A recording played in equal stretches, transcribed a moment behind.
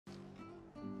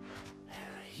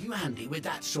You handy with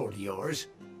that sword of yours?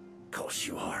 Course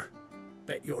you are.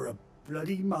 Bet you're a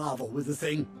bloody marvel with the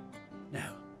thing.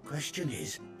 Now, question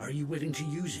is, are you willing to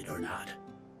use it or not?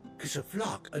 'Cause a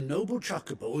flock of noble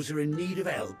chocobos are in need of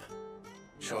help.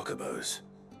 Chocobos?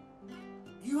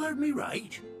 You heard me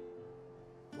right.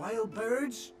 Wild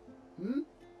birds?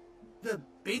 The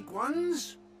big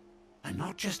ones? And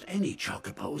not just any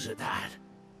chocobos at that.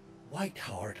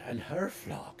 Whiteheart and her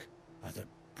flock are the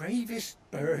bravest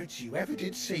birds you ever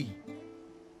did see.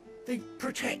 They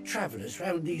protect travellers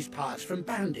round these parts from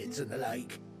bandits and the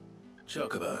like.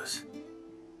 Chocobos?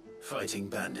 Fighting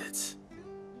bandits?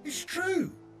 It's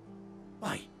true.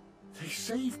 Why, they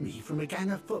saved me from a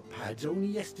gang of footpads only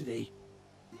yesterday.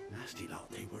 Nasty lot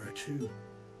they were too.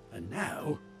 And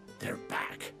now, they're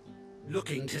back,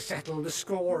 looking to settle the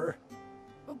score.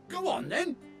 Oh, go on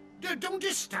then. Don't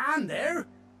just stand there.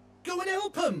 Go and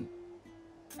help them.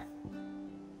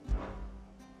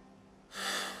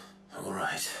 All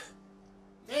right.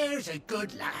 There's a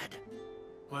good lad.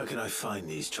 Where can I find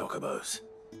these chocobos?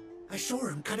 I saw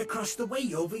him cut across the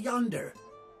way over yonder.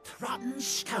 The rotten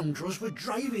scoundrels were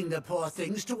driving the poor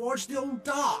things towards the old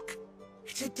dock.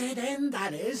 It's a dead end,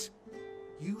 that is.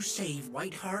 You save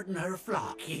Whiteheart and her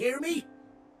flock, you hear me?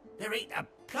 There ain't a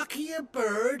pluckier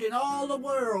bird in all the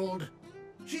world.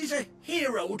 She's a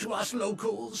hero to us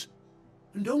locals.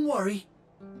 And don't worry,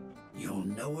 you'll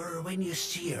know her when you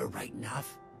see her right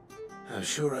enough. I'm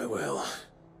sure I will.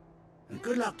 And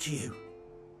good luck to you.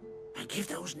 And give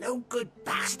those no-good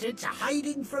bastards a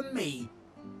hiding from me.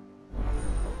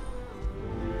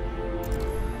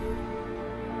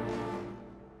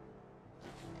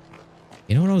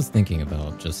 You know what I was thinking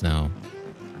about just now?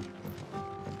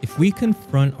 If we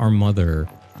confront our mother,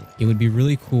 it would be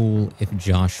really cool if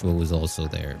Joshua was also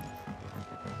there.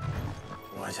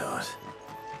 Whiteheart.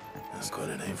 That's quite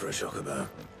a name for a chocobo.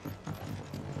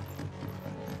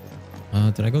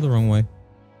 Did I go the wrong way?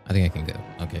 I think I can go.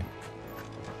 Okay.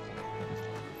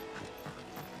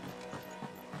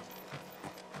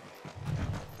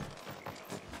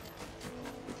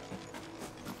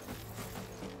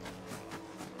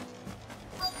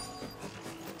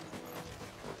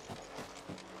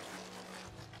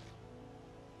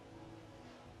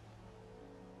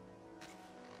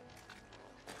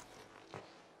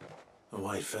 A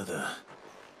white feather.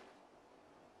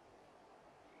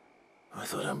 I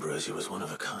thought Ambrosia was one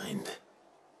of a kind.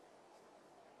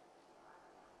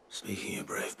 Speaking of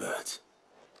brave birds.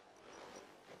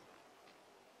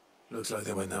 Looks like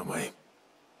they went that way.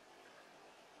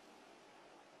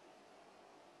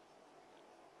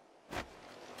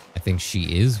 I think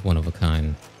she is one of a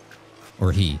kind.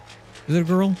 Or he. Is it a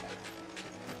girl?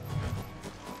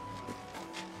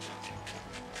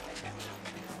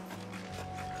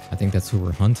 I think that's who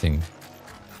we're hunting.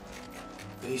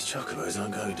 These chocobos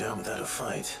aren't going down without a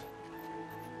fight.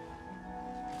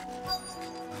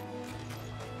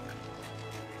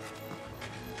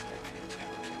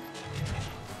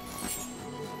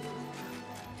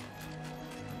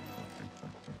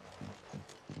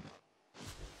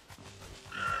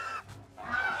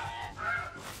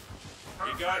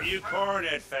 We got you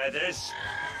cornered, Feathers.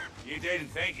 You didn't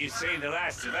think you'd seen the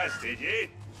last of us, did you?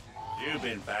 You've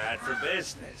been bad for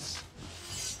business.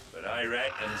 But I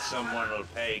reckon someone will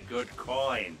pay good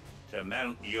coin to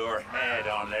mount your head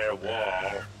on their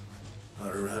wall.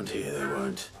 Not around here, they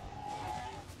won't.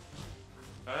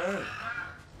 Oh.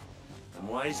 And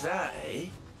why's that, eh?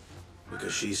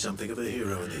 Because she's something of a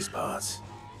hero in these parts.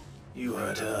 You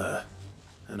hurt her,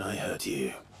 and I hurt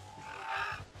you.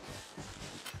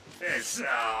 Piss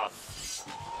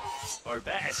off. Or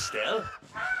better still,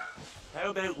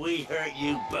 how about we hurt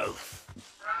you both?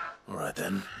 All right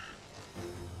then.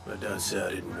 But don't say I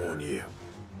didn't warn you.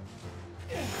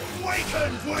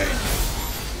 Wakened wind!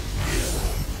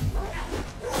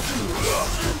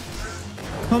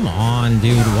 Come on,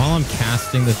 dude, while I'm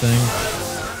casting the thing.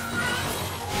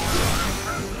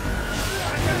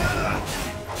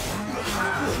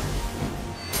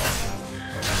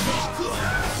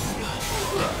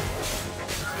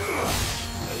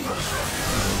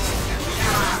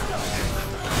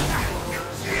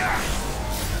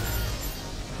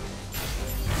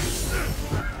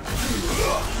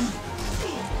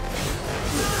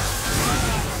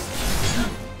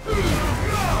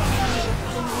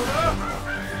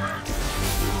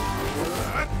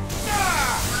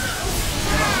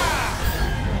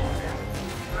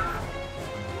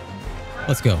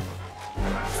 Let's go.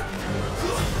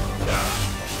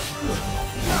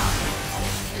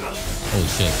 Holy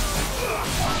shit.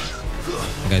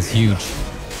 That guy's huge.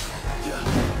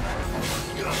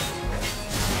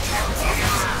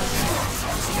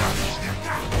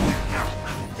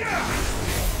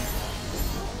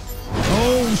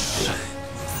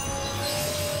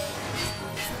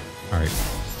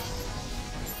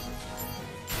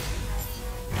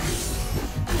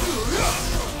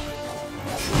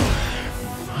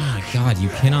 God, you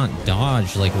cannot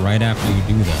dodge like right after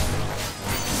you do that.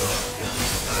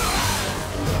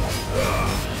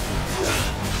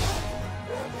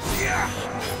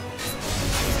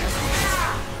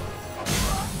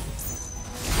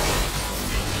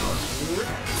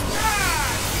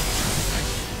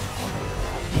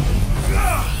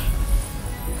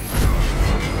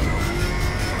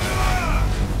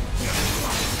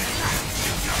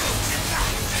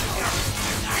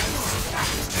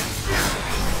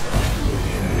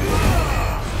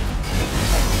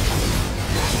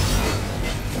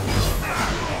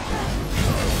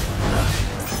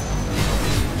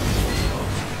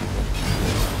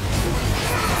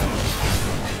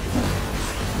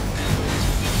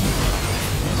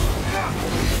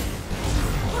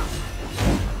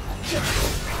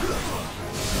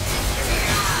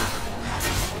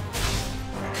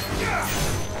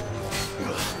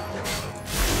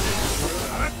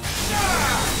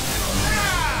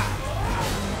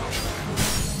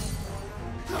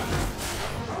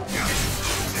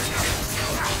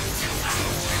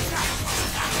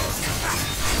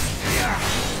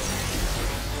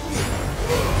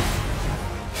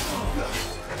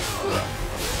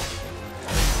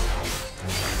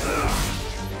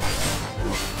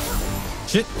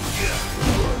 Shit.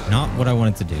 Not what I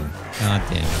wanted to do. God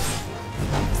damn it.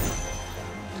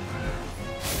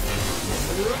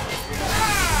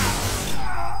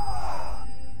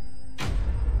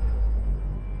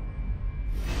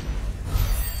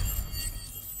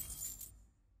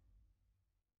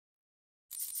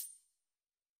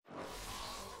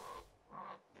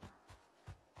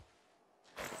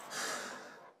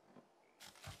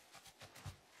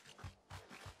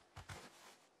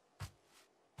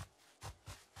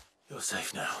 You're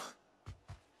safe now.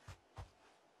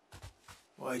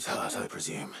 White Heart, I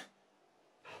presume.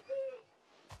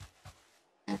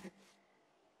 Do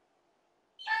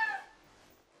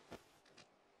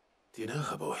you know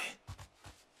her, boy?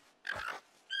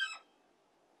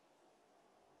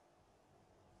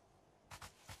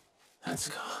 That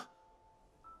scar.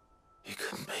 It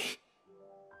couldn't be.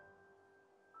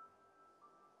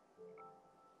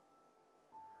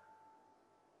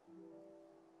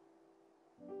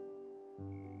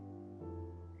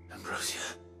 Ambrosia.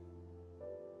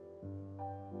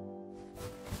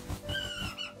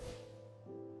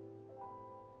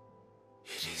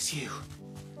 It is you.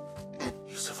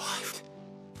 You survived.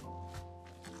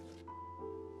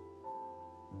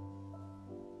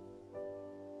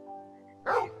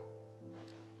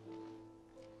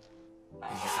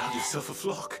 And you found yourself a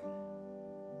flock.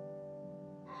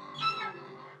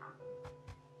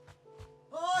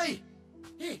 Oi!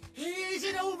 Is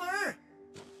it over?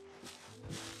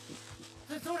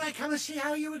 I thought I'd come and see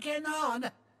how you were getting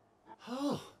on.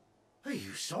 Oh,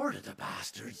 you sorted the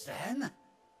bastards then.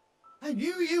 I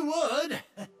knew you would.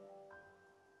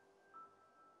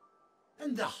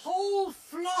 And the whole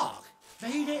flock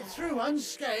made it through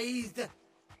unscathed.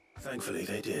 Thankfully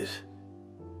they did.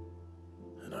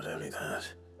 And not only that.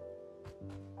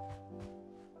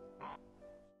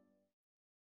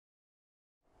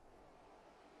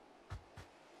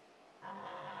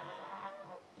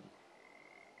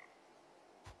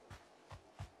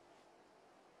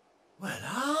 Well,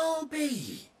 I'll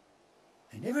be.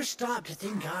 I never stopped to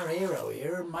think our hero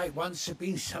here might once have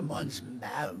been someone's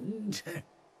mount.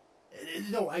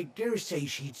 Though I dare say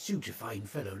she'd suit a fine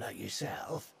fellow like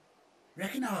yourself.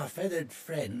 Reckon our feathered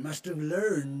friend must have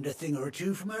learned a thing or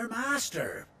two from her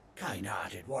master.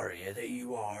 Kind-hearted warrior that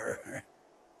you are.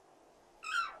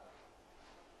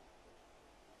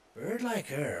 Bird like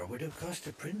her would have cost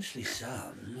a princely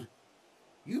sum.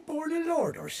 You born a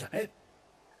lord or something?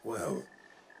 Well,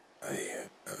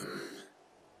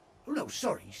 Oh, no,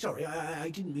 sorry. I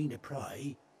didn't mean to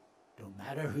pry. Don't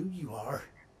matter who you are.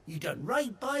 You done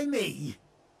right by me.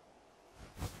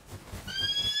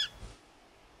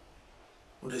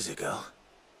 what is it, girl?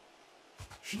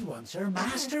 She wants her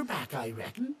master back, I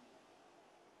reckon.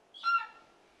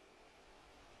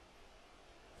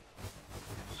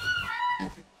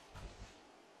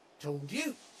 Told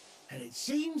you. And it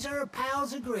seems her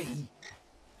pals agree.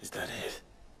 Is that it?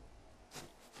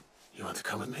 You want to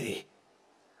come with me?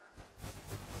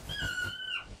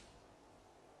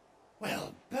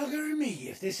 Well, bugger me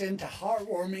if this ain't a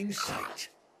heartwarming sight.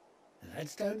 The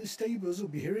lads down the stables will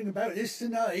be hearing about this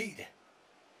tonight.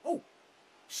 Oh,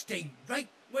 stay right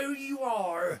where you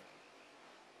are.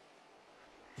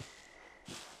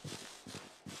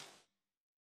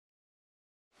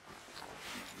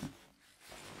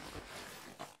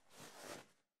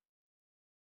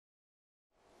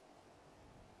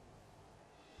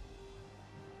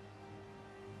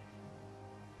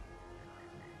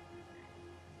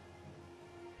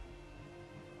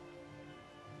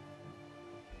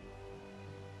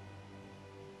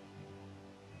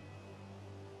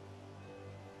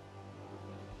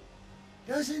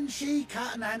 Doesn't she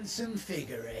cut an handsome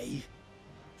figure, eh?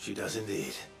 She does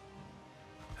indeed.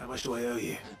 How much do I owe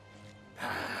you?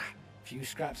 Ah, a few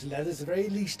scraps of leather's the very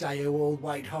least I owe old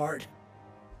Whiteheart.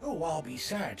 Oh, I'll be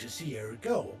sad to see her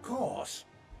go, of course.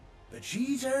 But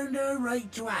she's earned her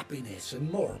right to happiness and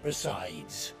more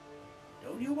besides.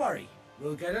 Don't you worry,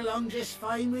 we'll get along just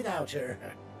fine without her.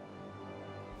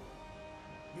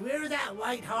 You hear that,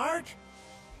 Whiteheart?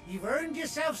 You've earned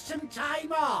yourself some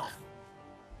time off.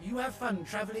 You have fun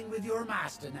traveling with your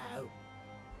master now.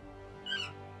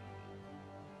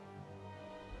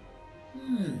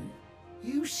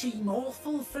 You seem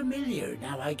awful familiar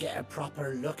now I get a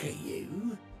proper look at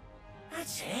you.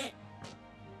 That's it.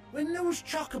 When those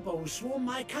chocobos swarmed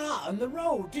my cart on the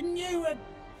road, didn't you?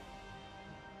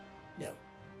 No.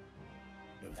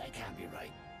 No, that can't be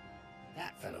right.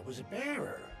 That fellow was a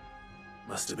bearer.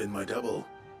 Must have been my double.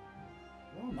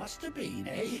 Oh, must have been,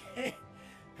 eh?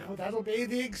 How that'll be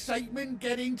the excitement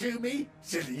getting to me.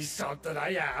 Silly sod that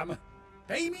I am.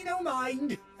 Pay me no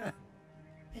mind.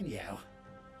 Anyhow,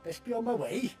 best be on my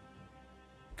way.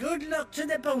 Good luck to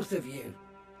the both of you.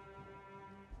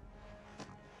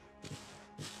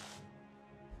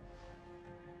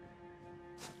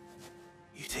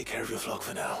 You take care of your flock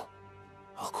for now.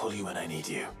 I'll call you when I need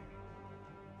you.